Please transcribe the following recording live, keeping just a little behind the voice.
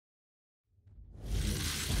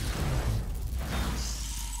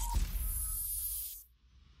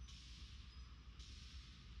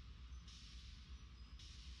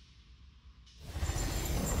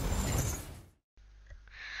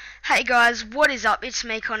Hey guys, what is up? It's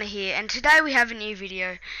me, Connor here, and today we have a new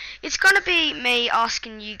video. It's gonna be me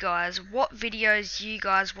asking you guys what videos you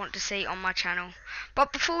guys want to see on my channel.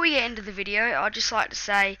 But before we get into the video, I'd just like to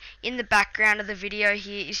say, in the background of the video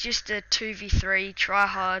here is just a 2v3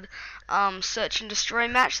 try-hard search and destroy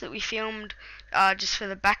match that we filmed just for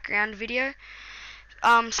the background video.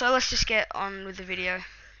 So let's just get on with the video.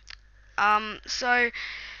 So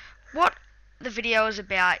what the video is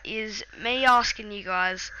about is me asking you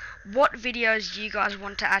guys what videos you guys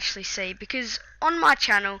want to actually see, because on my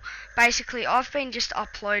channel basically I've been just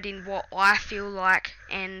uploading what I feel like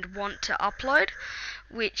and want to upload,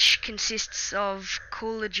 which consists of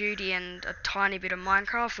Call of Duty and a tiny bit of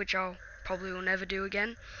Minecraft, which I'll probably will never do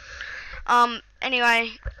again.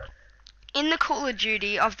 Anyway, in the Call of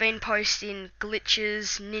Duty I've been posting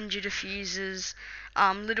glitches, ninja diffusers,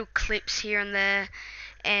 little clips here and there,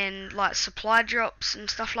 and like supply drops and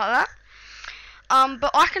stuff like that.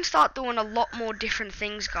 But I can start doing a lot more different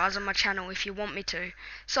things, guys, on my channel if you want me to.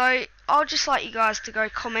 So I'll just like you guys to go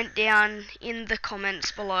comment down in the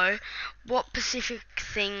comments below what specific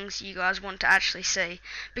things you guys want to actually see,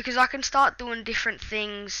 because I can start doing different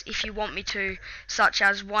things if you want me to, such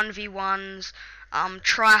as 1v1s,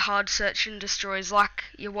 try hard search and destroys like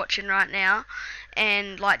you're watching right now,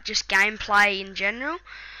 and like just gameplay in general.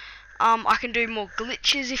 I can do more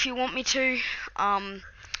glitches if you want me to.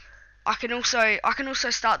 I can also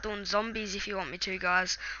start doing zombies if you want me to,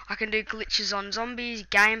 guys. I can do glitches on zombies,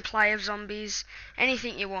 gameplay of zombies,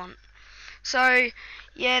 anything you want. So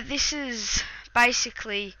yeah, this is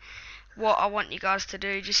basically what I want you guys to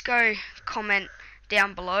do. Just go comment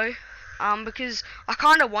down below, because I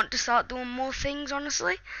kind of want to start doing more things,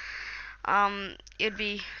 honestly. It'd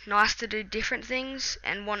be nice to do different things,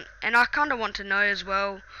 and I kind of want to know as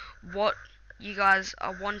well what you guys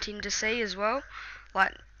are wanting to see as well,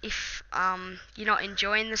 like if you're not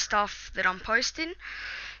enjoying the stuff that I'm posting.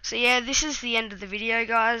 So yeah, this is the end of the video,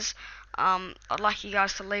 guys. I'd like you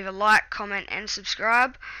guys to leave a like, comment and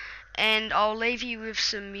subscribe, and I'll leave you with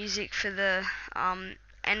some music for the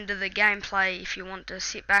end of the gameplay if you want to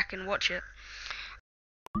sit back and watch it.